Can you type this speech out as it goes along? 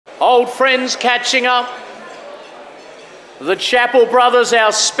Old friends catching up. The Chappell brothers,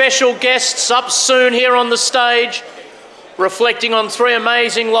 our special guests, up soon here on the stage, reflecting on 3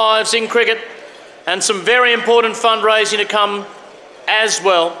 amazing lives in cricket and some very important fundraising to come as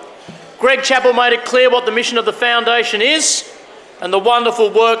well. Greg Chappell made it clear what the mission of the foundation is and the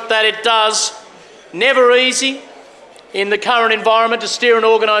wonderful work that it does. Never easy in the current environment to steer an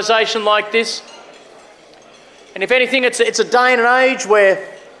organisation like this. And if anything, it's a day and an age where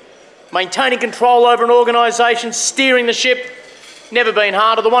maintaining control over an organisation, steering the ship, never been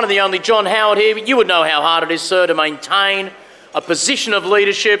harder. The one and the only John Howard here, you would know how hard it is, sir, to maintain a position of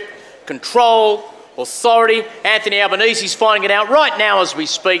leadership, control, authority. Anthony Albanese's finding it out right now as we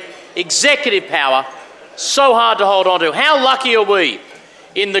speak. Executive power, so hard to hold on to. How lucky are we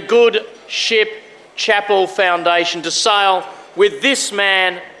in the good ship Chappell Foundation to sail with this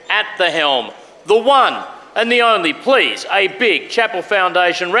man at the helm, the one and the only. Please, a big Chappell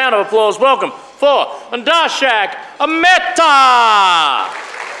Foundation round of applause. Welcome for Darshak Mehta.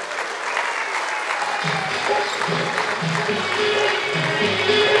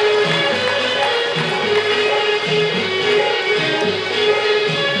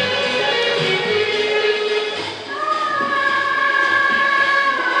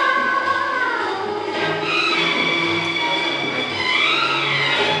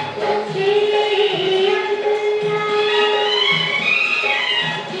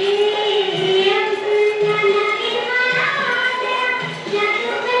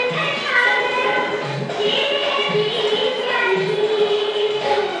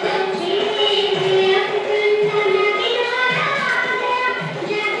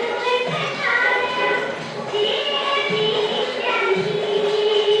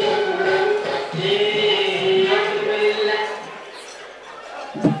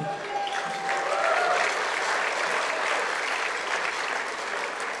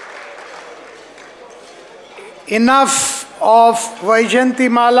 Enough of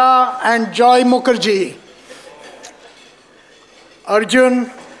Vaijayantimala and Joy Mukherjee.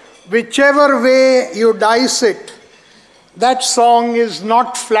 Arjun, whichever way you dice it, that song is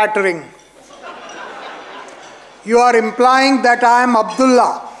not flattering. You are implying that I am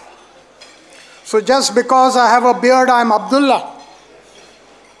Abdullah. So just because I have a beard, I am Abdullah.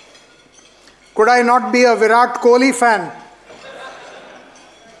 Could I not be a Virat Kohli fan?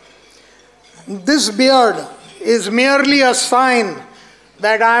 This beard is merely a sign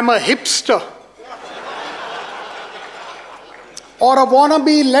that I am a hipster or a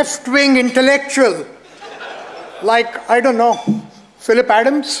wannabe left-wing intellectual like, I don't know, Philip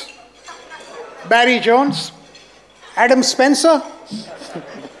Adams, Barry Jones, Adam Spencer.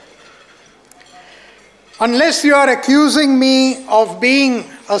 Unless you are accusing me of being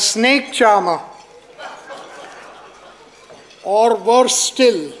a snake charmer, or worse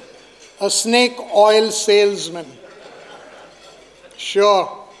still, a snake oil salesman.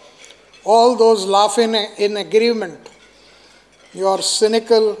 Sure, all those laugh in agreement. You are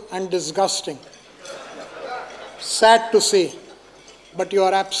cynical and disgusting. Sad to see, but you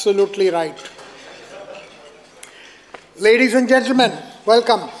are absolutely right. Ladies and gentlemen,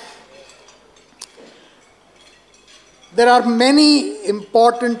 welcome. There are many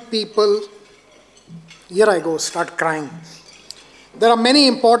important people. Here I go, start crying. There are many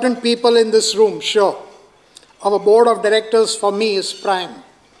important people in this room, sure. Our board of directors for me is prime.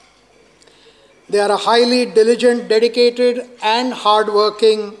 They are a highly diligent, dedicated and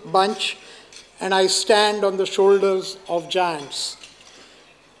hardworking bunch, and I stand on the shoulders of giants.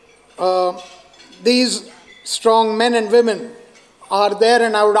 These strong men and women are there,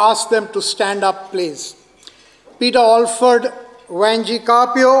 and I would ask them to stand up, please. Peter Alford Vanji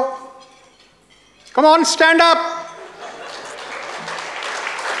Carpio, come on, stand up.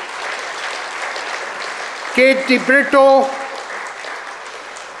 Kate DiBrito,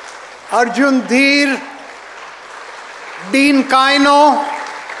 Arjun Dheer, Dean Kaino,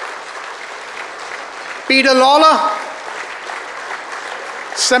 Peter Lawler,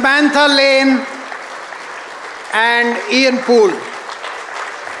 Samantha Lane, and Ian Poole.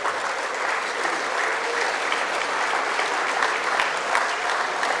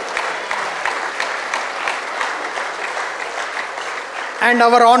 And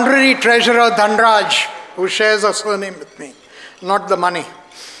our honorary treasurer, Dhanraj, who shares a surname with me, not the money.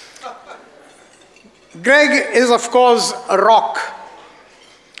 Greg is, of course, a rock.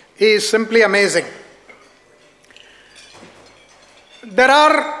 He is simply amazing. There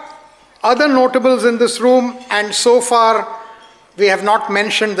are other notables in this room, and so far we have not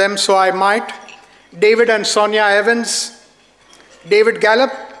mentioned them, so I might. David and Sonia Evans, David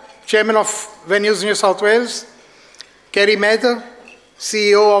Gallup, Chairman of Venues New South Wales, Kerry Mather,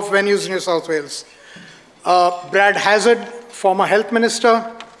 CEO of Venues New South Wales. Brad Hazard, former Health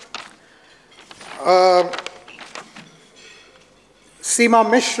Minister. Seema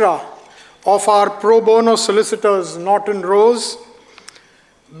Mishra of our pro bono solicitors, Norton Rose.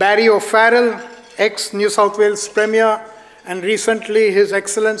 Barry O'Farrell, ex-New South Wales Premier, and recently His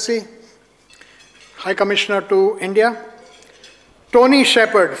Excellency, High Commissioner to India. Tony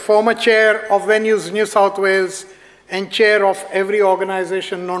Shepherd, former chair of Venues New South Wales and chair of every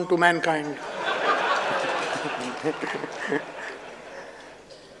organization known to mankind.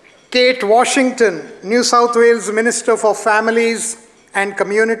 Kate Washington, New South Wales Minister for Families and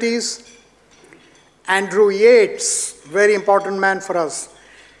Communities. Andrew Yates, very important man for us.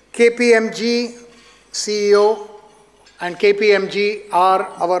 KPMG CEO, and KPMG are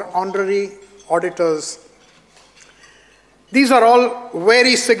our honorary auditors. These are all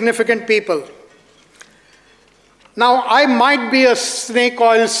very significant people. Now, I might be a snake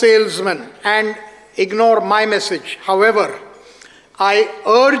oil salesman and ignore my message. However, I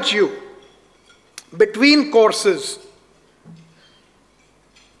urge you, between courses,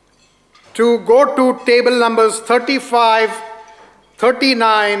 to go to table numbers 35,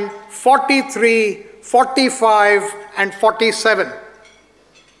 39, 43, 45, and 47.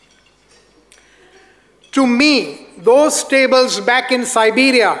 To me, those tables back in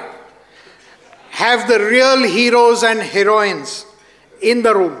Siberia have the real heroes and heroines in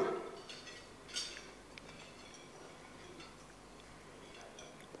the room.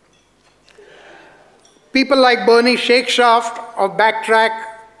 People like Bernie Shakeshaft of Backtrack,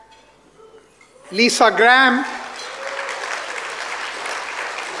 Lisa Graham,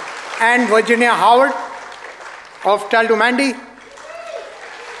 and Virginia Howard of Taldumandi,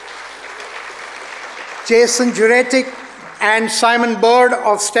 Jason Juretic and Simon Bird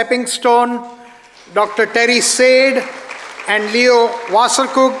of Stepping Stone, Dr. Terry Sade and Leo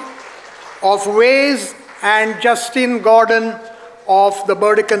Wasserkug of Ways, and Justin Gordon of the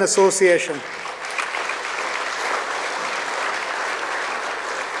Burdekin Association.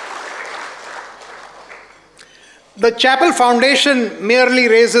 The Chappell Foundation merely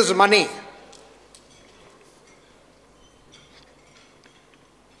raises money.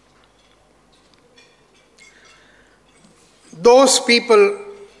 Those people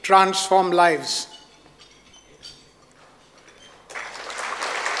transform lives.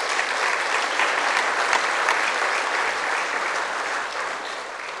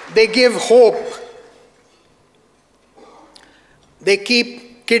 They give hope. They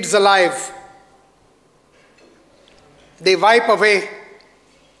keep kids alive. They wipe away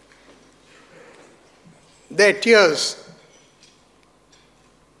their tears.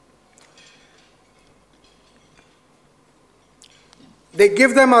 They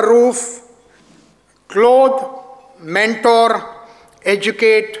give them a roof, clothe, mentor,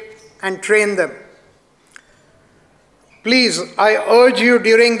 educate, and train them. Please, I urge you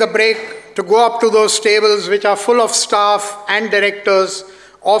during the break to go up to those tables which are full of staff and directors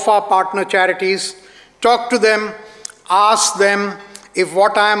of our partner charities. Talk to them. Ask them if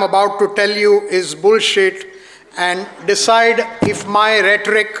what I am about to tell you is bullshit, and decide if my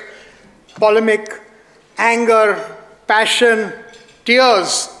rhetoric, polemic, anger, passion,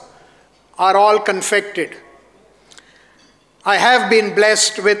 tears are all confected. I have been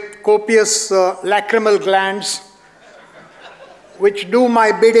blessed with copious lacrimal glands which do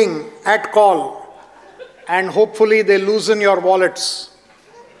my bidding at call, and hopefully they loosen your wallets.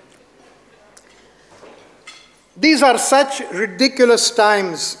 These are such ridiculous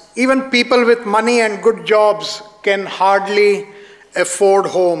times. Even people with money and good jobs can hardly afford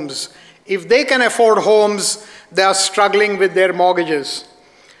homes. If they can afford homes, they are struggling with their mortgages.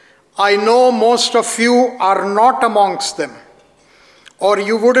 I know most of you are not amongst them, or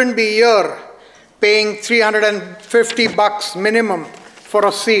you wouldn't be here paying $350 minimum for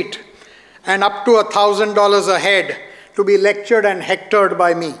a seat and up to $1,000 a head to be lectured and hectored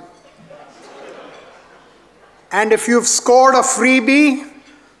by me. And if you've scored a freebie,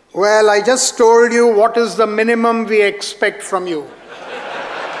 well, I just told you what is the minimum we expect from you.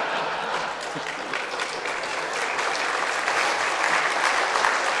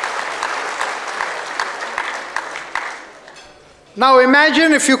 Now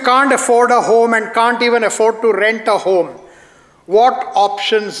imagine if you can't afford a home and can't even afford to rent a home. What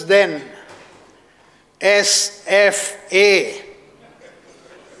options then? SFA.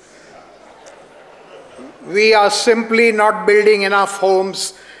 We are simply not building enough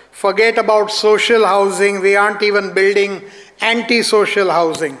homes. Forget about social housing. We aren't even building anti-social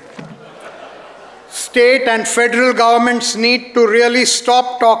housing. State and federal governments need to really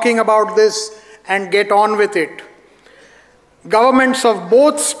stop talking about this and get on with it. governments of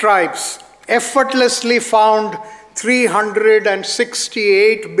both stripes effortlessly found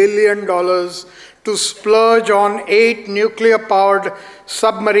 $368 billion to splurge on 8 nuclear-powered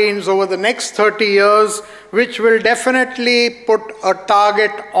submarines over the next 30 years, which will definitely put a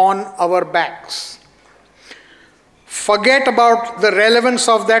target on our backs. Forget about the relevance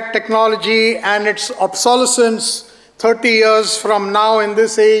of that technology and its obsolescence 30 years from now in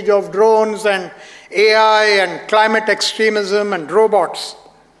this age of drones and AI and climate extremism and robots.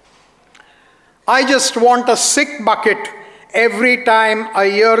 I just want a sick bucket every time I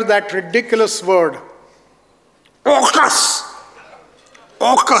hear that ridiculous word. AUKUS!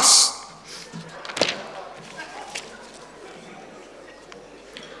 AUKUS!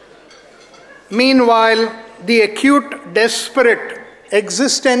 Meanwhile, the acute, desperate,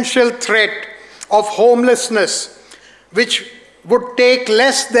 existential threat of homelessness, which would take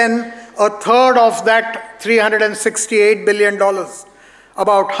less than a third of that $368 billion,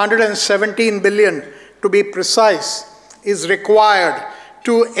 about $117 billion to be precise, is required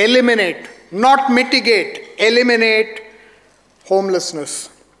to eliminate, not mitigate, eliminate homelessness.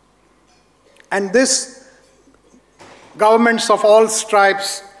 And this, governments of all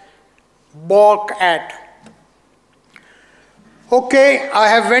stripes balk at. Okay, I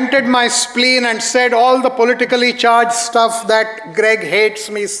have vented my spleen and said all the politically charged stuff that Greg hates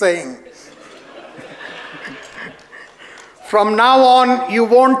me saying. From now on, you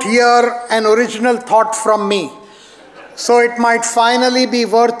won't hear an original thought from me. So it might finally be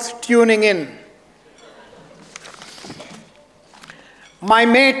worth tuning in. My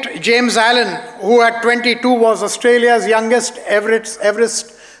mate, James Allen, who at 22 was Australia's youngest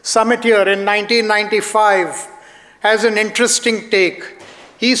Everest summiteer in 1995, has an interesting take.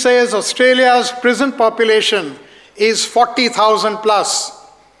 He says Australia's prison population is 40,000 plus.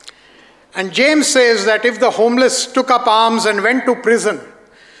 And James says that if the homeless took up arms and went to prison,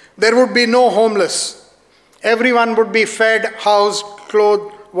 there would be no homeless. Everyone would be fed, housed,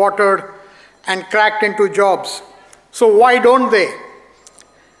 clothed, watered, and cracked into jobs. So why don't they?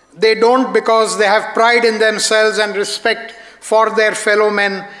 They don't because they have pride in themselves and respect for their fellow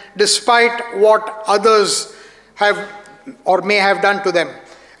men, despite what others have or may have done to them.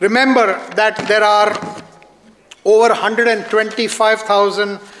 Remember that there are over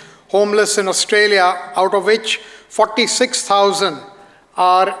 125,000 homeless in Australia, out of which 46,000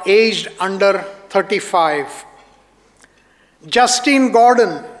 are aged under 35. Justine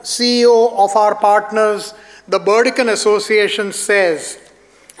Gordon, CEO of our partners, the Burdekin Association, says,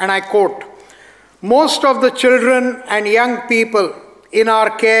 and I quote, "Most of the children and young people in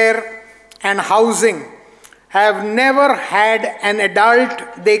our care and housing have never had an adult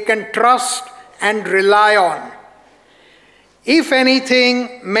they can trust and rely on. If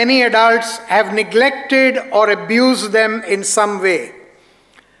anything, many adults have neglected or abused them in some way.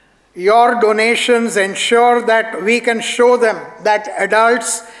 Your donations ensure that we can show them that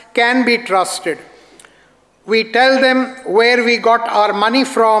adults can be trusted. We tell them where we got our money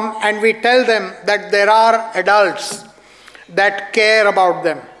from, and we tell them that there are adults that care about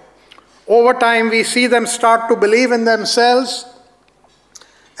them. Over time, we see them start to believe in themselves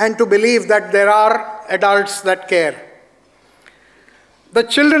and to believe that there are adults that care. The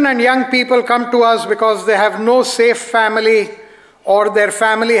children and young people come to us because they have no safe family or their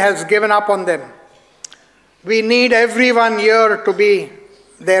family has given up on them. We need everyone here to be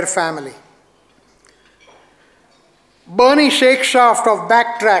their family." Bernie Shakeshaft of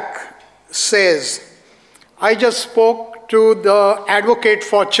Backtrack says, "I just spoke to the Advocate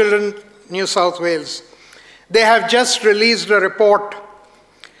for Children, New South Wales. They have just released a report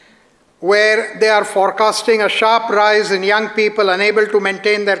where they are forecasting a sharp rise in young people unable to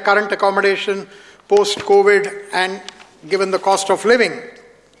maintain their current accommodation post-COVID and given the cost of living.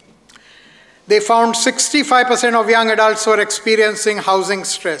 They found 65% of young adults were experiencing housing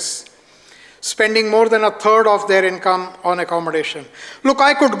stress, spending more than a third of their income on accommodation." Look,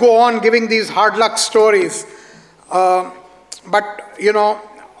 I could go on giving these hard luck stories, but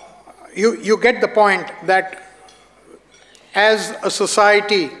you get the point that as a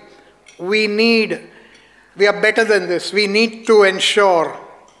society, we are better than this. We need to ensure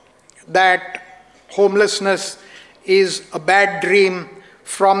that homelessness is a bad dream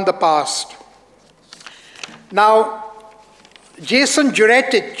from the past. Now, Jason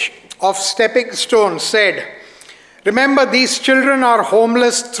Juretich of Stepping Stone said, "Remember, these children are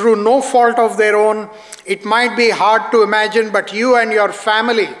homeless through no fault of their own. It might be hard to imagine, but you and your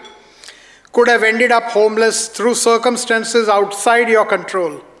family could have ended up homeless through circumstances outside your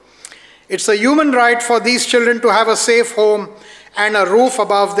control. It's a human right for these children to have a safe home and a roof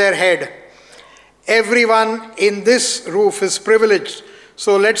above their head. Everyone in this roof is privileged.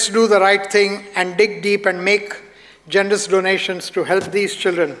 So let's do the right thing and dig deep and make generous donations to help these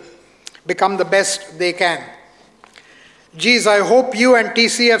children become the best they can. Geez, I hope you and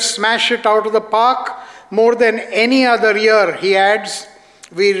TCF smash it out of the park more than any other year, he adds.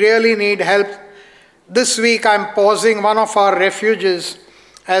 We really need help. This week I'm pausing one of our refuges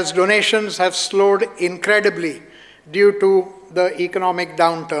as donations have slowed incredibly due to the economic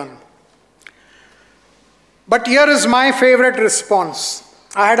downturn. But here is my favorite response.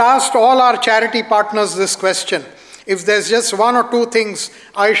 I had asked all our charity partners this question. If there's just one or two things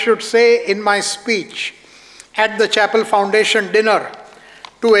I should say in my speech at the Chappell Foundation dinner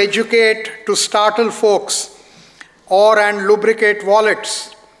to educate, to startle folks, and lubricate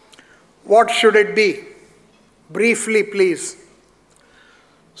wallets, what should it be? Briefly, please.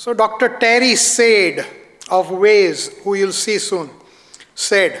 So Dr. Terry Sade of Ways, who you'll see soon,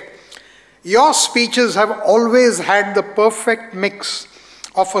 said, your speeches have always had the perfect mix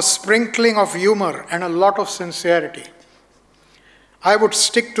of a sprinkling of humor and a lot of sincerity. I would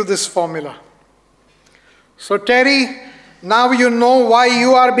stick to this formula. So Terry, now you know why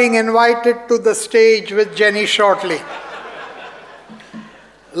you are being invited to the stage with Jenny shortly.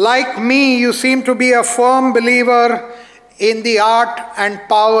 Like me, you seem to be a firm believer in the art and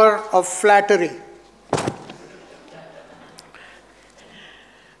power of flattery.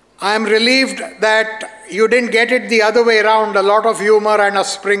 I am relieved that you didn't get it the other way around, a lot of humor and a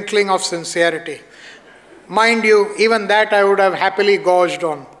sprinkling of sincerity. Mind you, even that I would have happily gorged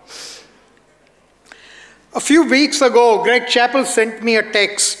on. A few weeks ago, Greg Chappell sent me a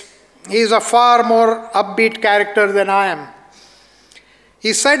text. He is a far more upbeat character than I am.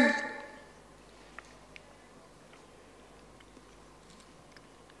 He said,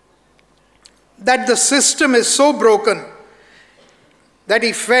 that the system is so broken that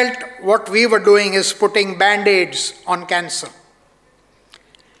he felt what we were doing is putting band-aids on cancer.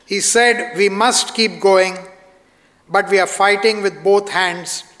 He said, we must keep going, but we are fighting with both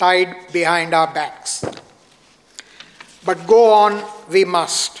hands tied behind our backs. But go on, we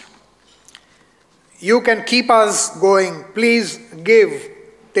must. You can keep us going. Please give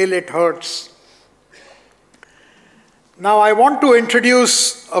till it hurts. Now I want to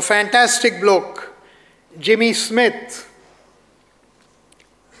introduce a fantastic bloke, Jimmy Smith.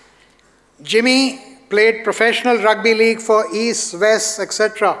 Jimmy played professional rugby league for East, West,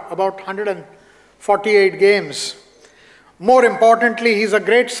 etc., about 148 games. More importantly, he's a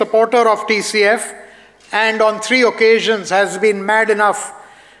great supporter of TCF and on 3 occasions has been mad enough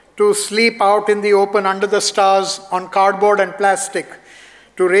to sleep out in the open under the stars on cardboard and plastic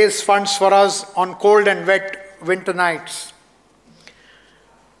to raise funds for us on cold and wet winter nights.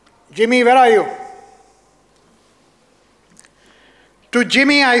 Jimmy, where are you? To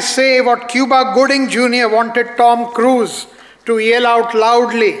Jimmy, I say what Cuba Gooding Jr. wanted Tom Cruise to yell out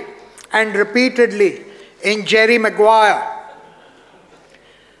loudly and repeatedly in Jerry Maguire.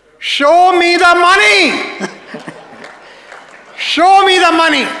 Show me the money! Show me the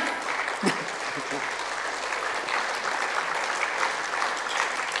money!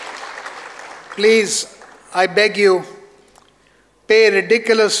 Please, I beg you, pay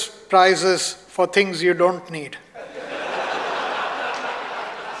ridiculous prices for things you don't need.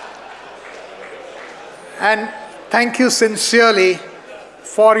 And thank you sincerely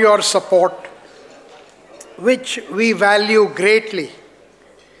for your support, which we value greatly.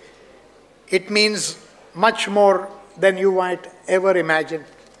 It means much more than you might ever imagine.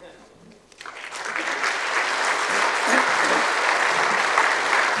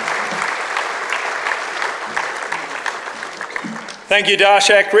 Thank you,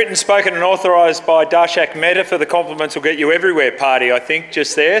 Darshak. Written, spoken and authorised by Darshak Mehta for the Compliments Will Get You Everywhere party, I think,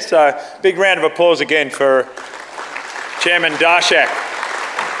 just there. So big round of applause again for Chairman Darshak.